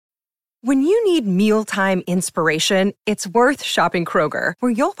When you need mealtime inspiration, it's worth shopping Kroger,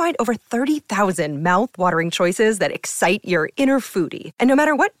 where you'll find over 30,000 mouth-watering choices that excite your inner foodie. And no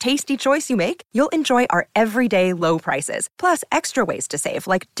matter what tasty choice you make, you'll enjoy our everyday low prices, plus extra ways to save,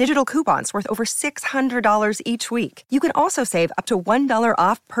 like digital coupons worth over $600 each week. You can also save up to $1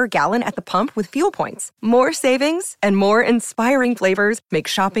 off per gallon at the pump with fuel points. More savings and more inspiring flavors make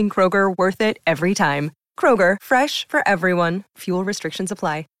shopping Kroger worth it every time. Kroger, fresh for everyone. Fuel restrictions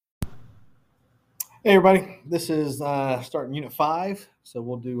apply. Hey everybody, this is starting Unit 5, so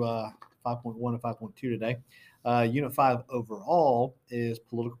we'll do 5.1 and 5.2 today. Unit 5 overall is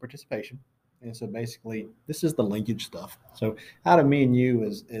political participation, and so basically this is the linkage stuff. So how do me and you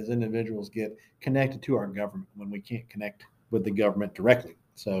as individuals get connected to our government when we can't connect with the government directly?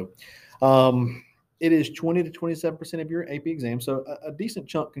 So it is 20 to 27% of your AP exam, so a decent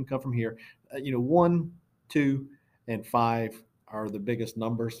chunk can come from here. 1, 2, and 5 are the biggest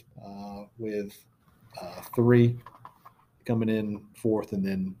numbers, with 3 coming in fourth, and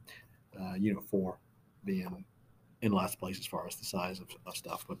then Unit 4 being in last place as far as the size of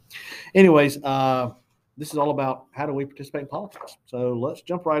stuff. But anyways, this is all about how do we participate in politics. So let's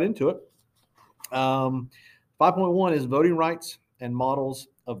jump right into it. 5.1 is voting rights and models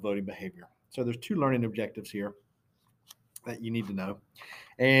of voting behavior. So there's 2 learning objectives here that you need to know.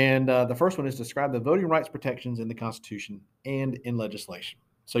 And the first one is describe the voting rights protections in the Constitution and in legislation.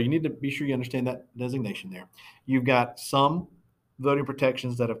 So you need to be sure you understand that designation there. You've got some voting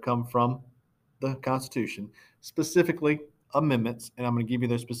protections that have come from the Constitution, specifically amendments, and I'm going to give you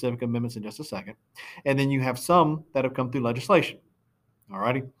those specific amendments in just a second. And then you have some that have come through legislation. All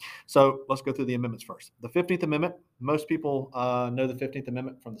righty. So let's go through the amendments first. The 15th Amendment, most people know the 15th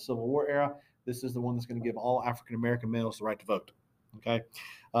Amendment from the Civil War era. This is the one that's going to give all African-American males the right to vote. Okay.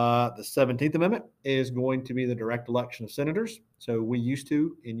 The 17th Amendment is going to be the direct election of senators. So we used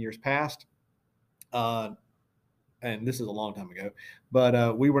to, in years past, and this is a long time ago,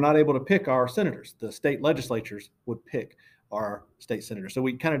 but we were not able to pick our senators. The state legislatures would pick our state senators. So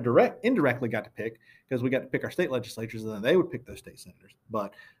we kind of indirectly got to pick, because we got to pick our state legislatures, and then they would pick those state senators.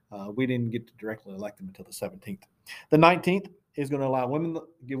 But we didn't get to directly elect them until the 17th. The 19th is going to allow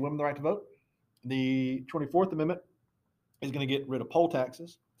give women the right to vote. The 24th Amendment is going to get rid of poll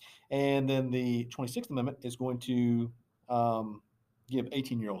taxes. And then the 26th Amendment is going to give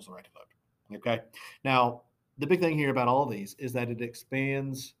 18-year-olds the right to vote. Okay. Now, the big thing here about all of these is that it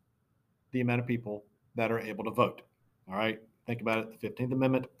expands the amount of people that are able to vote. All right. Think about it. The 15th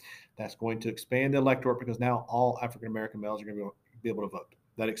Amendment, that's going to expand the electorate, because now all African-American males are going to be able to vote.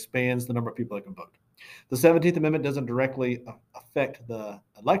 That expands the number of people that can vote. The 17th Amendment doesn't directly affect the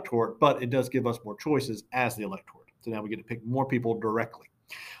electorate, but it does give us more choices as the electorate. So now we get to pick more people directly.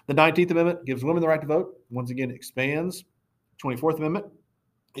 The 19th Amendment gives women the right to vote. Once again, it expands. 24th Amendment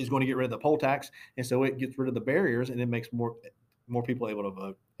is going to get rid of the poll tax, and so it gets rid of the barriers, and it makes more people able to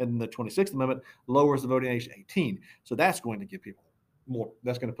vote. And the 26th Amendment lowers the voting age to 18. So that's going to give people more.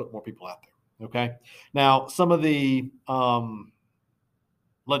 That's going to put more people out there. Okay. Now, some of the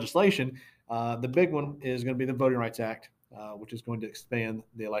legislation, the big one is going to be the Voting Rights Act, which is going to expand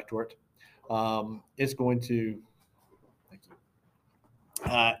the electorate. It's going to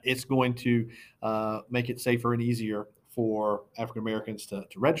make it safer and easier for African Americans to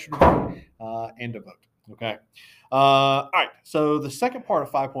register to vote and to vote. Okay. All right. So the second part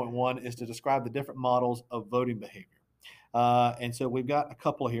of 5.1 is to describe the different models of voting behavior. And so we've got a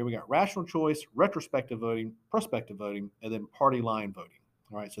couple here. We got rational choice, retrospective voting, prospective voting, and then party line voting.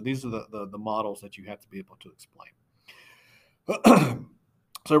 All right. So these are the models that you have to be able to explain.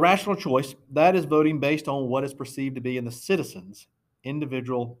 So rational choice, that is voting based on what is perceived to be in the citizens'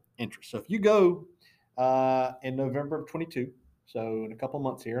 individual interest. So if you go in November of 22, so in a couple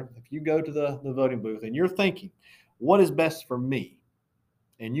months here, if you go to the voting booth and you're thinking, what is best for me?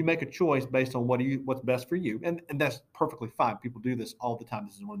 And you make a choice based on what's best for you. And that's perfectly fine. People do this all the time.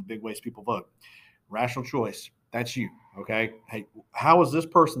 This is one of the big ways people vote. Rational choice, that's you. Okay. Hey, how is this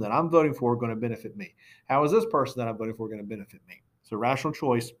person that I'm voting for going to benefit me? How is this person that I'm voting for going to benefit me? So rational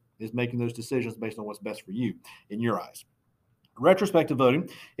choice is making those decisions based on what's best for you in your eyes. Retrospective voting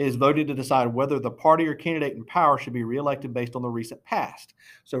is voting to decide whether the party or candidate in power should be reelected based on the recent past.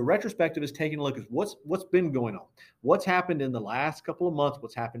 So retrospective is taking a look at what's been going on, what's happened in the last couple of months,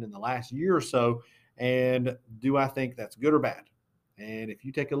 what's happened in the last year or so, and do I think that's good or bad? And if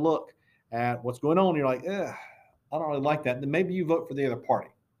you take a look at what's going on, you're like, I don't really like that, then maybe you vote for the other party.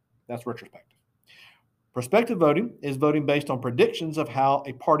 That's retrospective. Prospective voting is voting based on predictions of how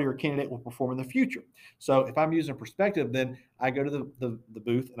a party or candidate will perform in the future. So if I'm using perspective, then I go to the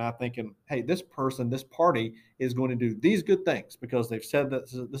booth and I'm thinking, hey, this person, this party is going to do these good things because they've said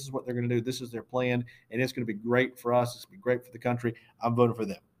that this is what they're going to do. This is their plan, and it's going to be great for us. It's going to be great for the country. I'm voting for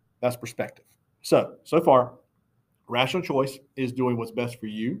them. That's perspective. So far, rational choice is doing what's best for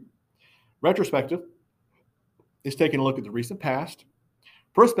you. Retrospective is taking a look at the recent past.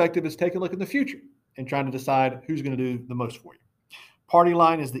 Prospective is taking a look at the future and trying to decide who's going to do the most for you. Party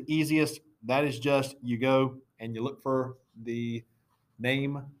line is the easiest. That is just you go and you look for the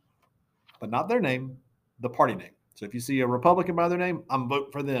name, but not their name, the party name. So if you see a Republican by their name, I'm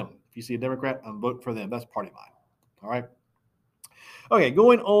voting for them. If you see a Democrat, I'm voting for them. That's party line. All right. Okay,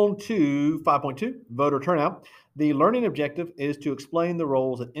 going on to 5.2, voter turnout. The learning objective is to explain the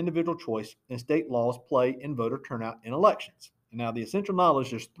roles that individual choice and state laws play in voter turnout in elections. And now the essential knowledge,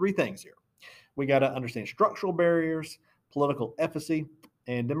 there's three things here. We got to understand structural barriers, political efficacy,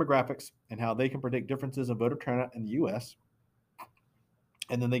 and demographics, and how they can predict differences in voter turnout in the U.S.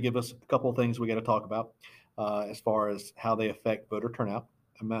 And then they give us a couple of things we got to talk about as far as how they affect voter turnout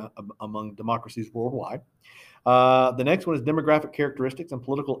among democracies worldwide. The next one is demographic characteristics and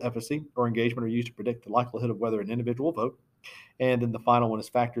political efficacy or engagement are used to predict the likelihood of whether an individual will vote. And then the final one is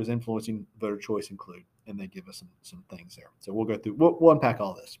factors influencing voter choice include, and they give us some things there. So we'll go through, we'll unpack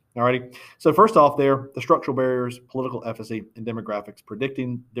all this. All righty. So first off there, the structural barriers, political efficacy, and demographics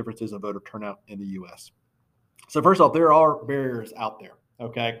predicting differences of voter turnout in the U.S. So first off, there are barriers out there.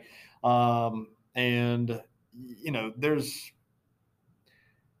 Okay. And, you know, there's,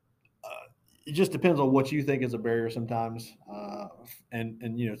 it just depends on what you think is a barrier sometimes.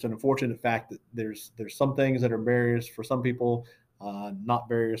 And you know, it's an unfortunate fact that there's some things that are barriers for some people, not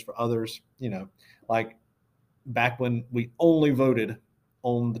barriers for others, you know, like back when we only voted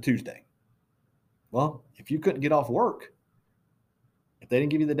on the Tuesday. Well, if you couldn't get off work, if they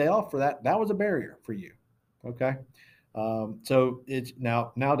didn't give you the day off for that, that was a barrier for you. Okay. So it's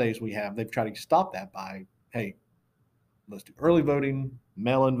nowadays they've tried to stop that by, hey, let's do early voting,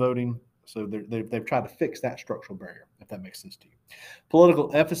 mail-in voting. So they've tried to fix that structural barrier, if that makes sense to you.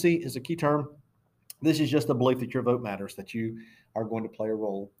 Political efficacy is a key term. This is just the belief that your vote matters, that you are going to play a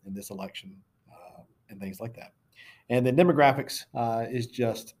role in this election and things like that. And then demographics is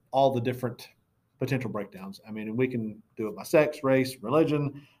just all the different potential breakdowns. I mean, we can do it by sex, race,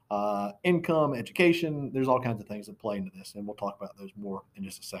 religion, income, education. There's all kinds of things that play into this, and we'll talk about those more in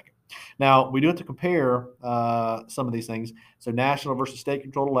just a second. Now, we do have to compare some of these things. So national versus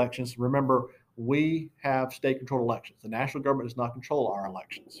state-controlled elections. Remember, we have state-controlled elections. The national government does not control our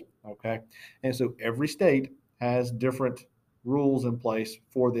elections, okay? And so every state has different rules in place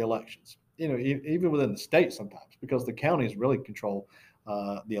for the elections. You know, even within the state sometimes, because the counties really control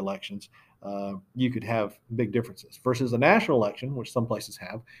the elections. You could have big differences versus a national election, which some places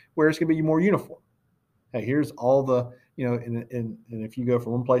have, where it's going to be more uniform. Hey, here's all the, you know, and if you go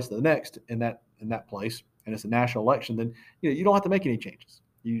from one place to the next in that place, and it's a national election, then you don't have to make any changes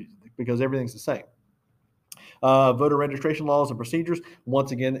because everything's the same. Voter registration laws and procedures.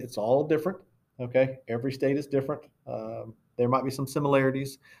 Once again, it's all different. Okay, every state is different. There might be some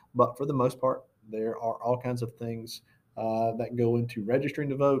similarities, but for the most part, there are all kinds of things that go into registering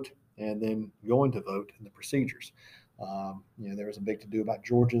to vote and then going to vote and the procedures. There was a big to do about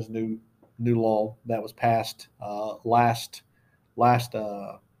Georgia's new law that was passed last.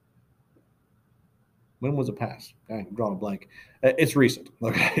 When was it passed? I'm drawing a blank. It's recent.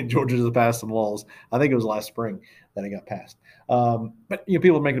 Okay, Georgia has passed some laws. I think it was last spring that it got passed. But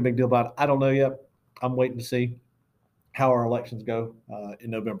people are making a big deal about it. I don't know yet. I'm waiting to see how our elections go in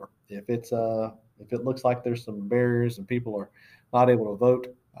November. If it looks like there's some barriers and people are not able to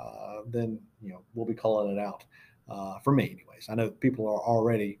vote, then we'll be calling it out. For me, anyways. I know people are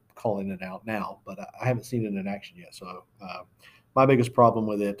already calling it out now, but I haven't seen it in action yet. So my biggest problem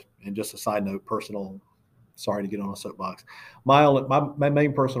with it, and just a side note, personal. Sorry to get on a soapbox. My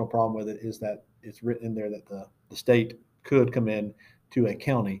main personal problem with it is that it's written in there that the state could come in to a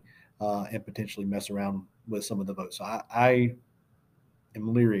county and potentially mess around with some of the votes. So I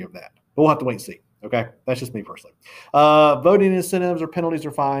am leery of that. But we'll have to wait and see. Okay, that's just me personally. Voting incentives or penalties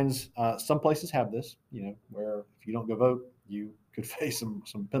or fines. Some places have this, where if you don't go vote, you could face some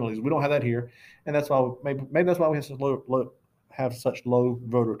penalties. We don't have that here, and that's why maybe that's why we have such low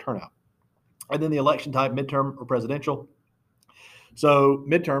voter turnout. And then the election type, midterm or presidential. So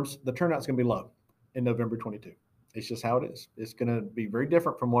midterms, the turnout's going to be low in November 22. It's just how it is. It's going to be very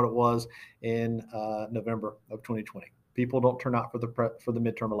different from what it was in November of 2020. People don't turn out for the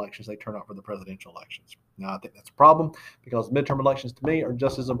midterm elections. They turn out for the presidential elections. Now, I think that's a problem because midterm elections to me are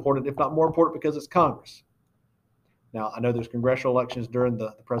just as important, if not more important, because it's Congress. Now, I know there's congressional elections during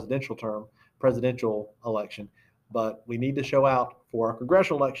the presidential election, but we need to show out for our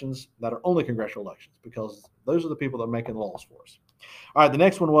congressional elections that are only congressional elections because those are the people that are making laws for us. All right, the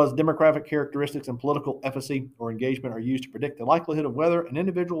next one was demographic characteristics and political efficacy or engagement are used to predict the likelihood of whether an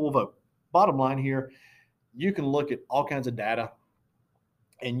individual will vote. Bottom line here, you can look at all kinds of data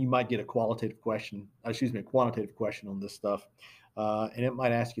and you might get a quantitative question on this stuff. And it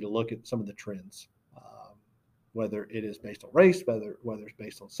might ask you to look at some of the trends, whether it is based on race, whether it's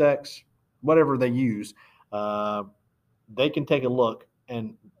based on sex, whatever they use. They can take a look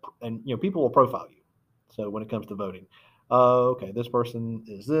and people will profile you. So when it comes to voting, okay, this person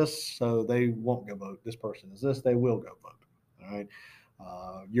is this, so they won't go vote. This person is this, they will go vote. All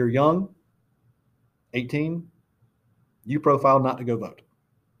right. You're young, 18, you profile not to go vote.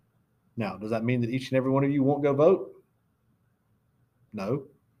 Now, does that mean that each and every one of you won't go vote? No.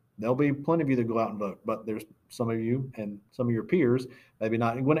 There'll be plenty of you that go out and vote, but there's some of you and some of your peers, maybe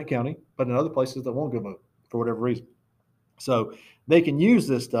not in Gwinnett County, but in other places that won't go vote for whatever reason. So they can use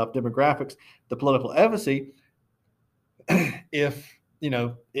this stuff, demographics, the political efficacy. If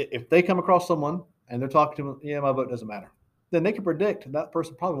they come across someone and they're talking to them, yeah, my vote doesn't matter, then they can predict that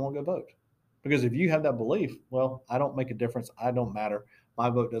person probably won't go vote. Because if you have that belief, well, I don't make a difference, I don't matter, my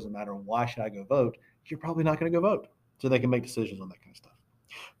vote doesn't matter, why should I go vote? You're probably not going to go vote. So they can make decisions on that kind of stuff.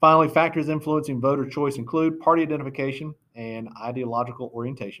 Finally, factors influencing voter choice include party identification and ideological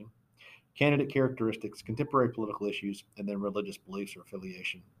orientation, candidate characteristics, contemporary political issues, and then religious beliefs or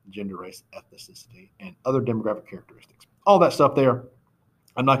affiliation, gender, race, ethnicity, and other demographic characteristics. All that stuff there,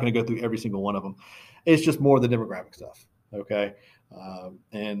 I'm not going to go through every single one of them. It's just more of the demographic stuff, okay?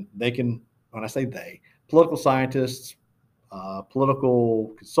 And they can, when I say they, political scientists,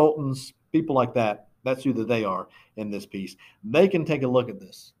 political consultants, people like that, that's who they are in this piece. They can take a look at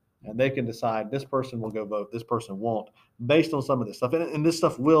this and they can decide this person will go vote, this person won't, based on some of this stuff. And this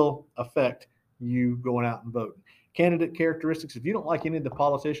stuff will affect you going out and voting. Candidate characteristics, if you don't like any of the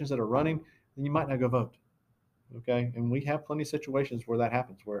politicians that are running, then you might not go vote. Okay. And we have plenty of situations where that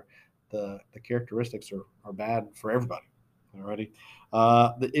happens, where the characteristics are bad for everybody. Alrighty.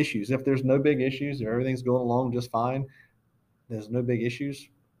 The issues, if there's no big issues, everything's going along just fine, there's no big issues,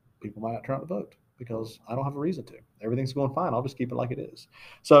 people might not turn out to vote because I don't have a reason to. Everything's going fine. I'll just keep it like it is.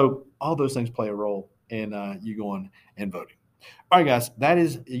 So all those things play a role in you going and voting. All right, guys, that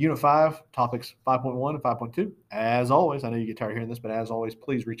is Unit 5, Topics 5.1 and 5.2. As always, I know you get tired of hearing this, but as always,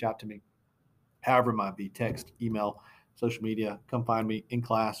 please reach out to me. However it might be, text, email, social media, come find me in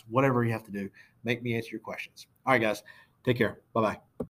class, whatever you have to do. Make me answer your questions. All right, guys, take care. Bye-bye.